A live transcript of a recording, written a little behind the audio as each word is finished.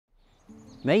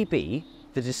Maybe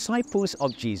the disciples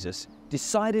of Jesus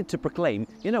decided to proclaim,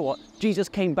 you know what, Jesus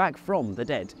came back from the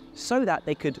dead, so that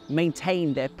they could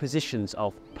maintain their positions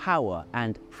of power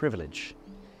and privilege.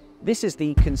 This is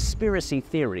the conspiracy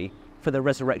theory for the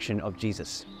resurrection of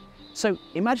Jesus. So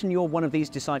imagine you're one of these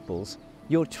disciples.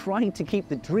 You're trying to keep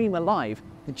the dream alive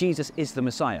that Jesus is the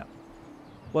Messiah.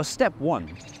 Well, step one,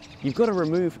 you've got to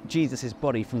remove Jesus'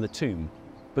 body from the tomb,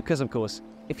 because of course,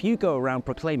 if you go around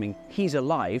proclaiming he's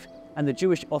alive and the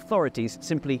Jewish authorities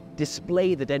simply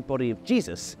display the dead body of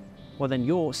Jesus, well then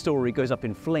your story goes up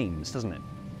in flames, doesn't it?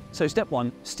 So step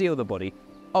one, steal the body.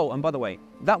 Oh, and by the way,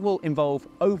 that will involve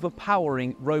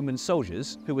overpowering Roman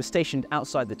soldiers who were stationed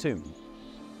outside the tomb.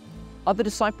 Are the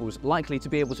disciples likely to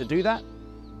be able to do that?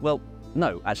 Well,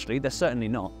 no, actually, they're certainly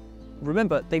not.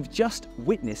 Remember, they've just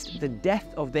witnessed the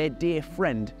death of their dear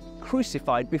friend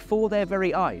crucified before their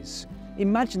very eyes.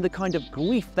 Imagine the kind of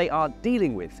grief they are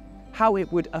dealing with, how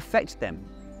it would affect them.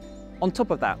 On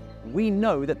top of that, we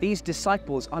know that these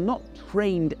disciples are not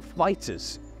trained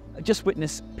fighters. Just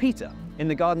witness Peter in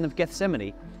the Garden of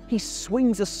Gethsemane. He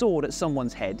swings a sword at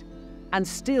someone's head and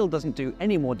still doesn't do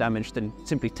any more damage than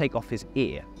simply take off his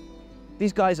ear.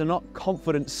 These guys are not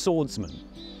confident swordsmen.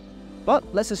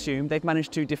 But let's assume they've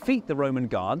managed to defeat the Roman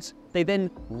guards. They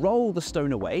then roll the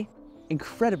stone away.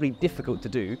 Incredibly difficult to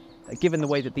do, given the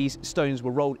way that these stones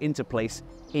were rolled into place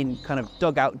in kind of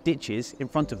dug out ditches in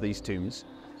front of these tombs.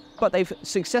 But they've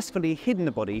successfully hidden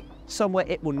the body somewhere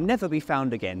it will never be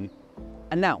found again.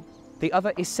 And now, the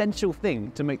other essential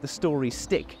thing to make the story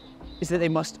stick is that they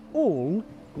must all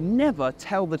never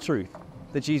tell the truth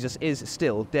that Jesus is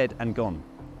still dead and gone.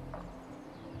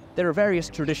 There are various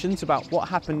traditions about what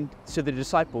happened to the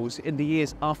disciples in the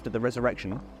years after the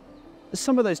resurrection.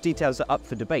 Some of those details are up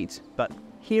for debate, but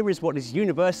here is what is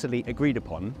universally agreed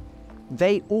upon.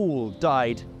 They all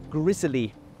died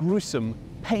grisly, gruesome,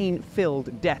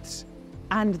 pain-filled deaths,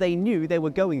 and they knew they were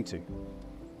going to.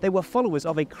 They were followers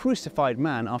of a crucified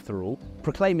man, after all,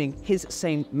 proclaiming his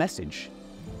same message.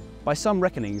 By some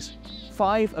reckonings,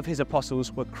 5 of his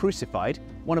apostles were crucified,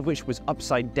 one of which was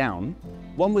upside down.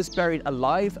 One was buried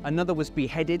alive, another was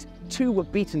beheaded, 2 were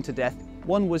beaten to death,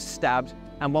 1 was stabbed,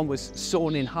 and 1 was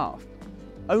sawn in half.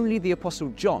 Only the Apostle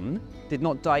John did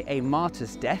not die a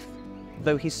martyr's death,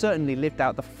 though he certainly lived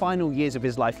out the final years of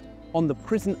his life on the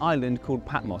prison island called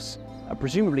Patmos,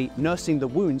 presumably nursing the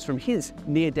wounds from his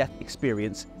near-death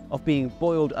experience of being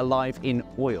boiled alive in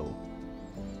oil.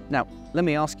 Now, let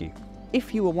me ask you,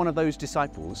 if you were one of those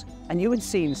disciples and you had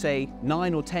seen, say,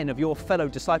 9 or 10 of your fellow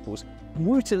disciples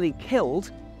brutally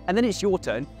killed, and then it's your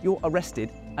turn, you're arrested,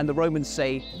 and the Romans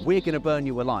say, we're going to burn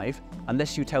you alive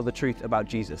unless you tell the truth about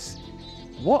Jesus.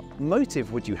 What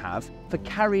motive would you have for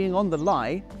carrying on the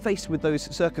lie faced with those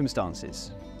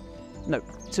circumstances? No,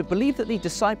 to believe that the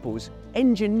disciples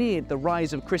engineered the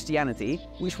rise of Christianity,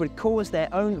 which would cause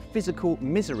their own physical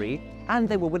misery, and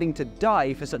they were willing to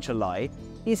die for such a lie,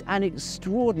 is an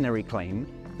extraordinary claim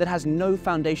that has no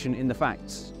foundation in the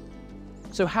facts.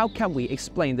 So how can we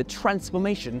explain the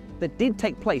transformation that did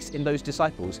take place in those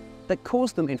disciples that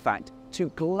caused them, in fact, to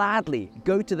gladly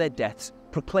go to their deaths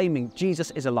proclaiming Jesus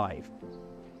is alive?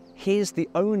 Here's the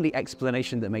only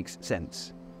explanation that makes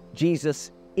sense.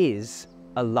 Jesus is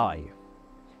alive.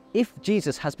 If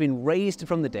Jesus has been raised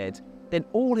from the dead, then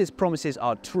all his promises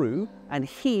are true and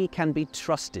he can be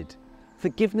trusted.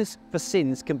 Forgiveness for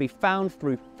sins can be found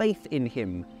through faith in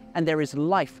him, and there is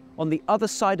life on the other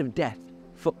side of death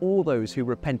for all those who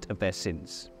repent of their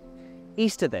sins.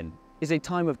 Easter, then, is a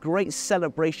time of great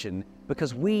celebration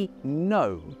because we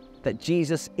know that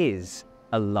Jesus is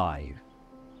alive.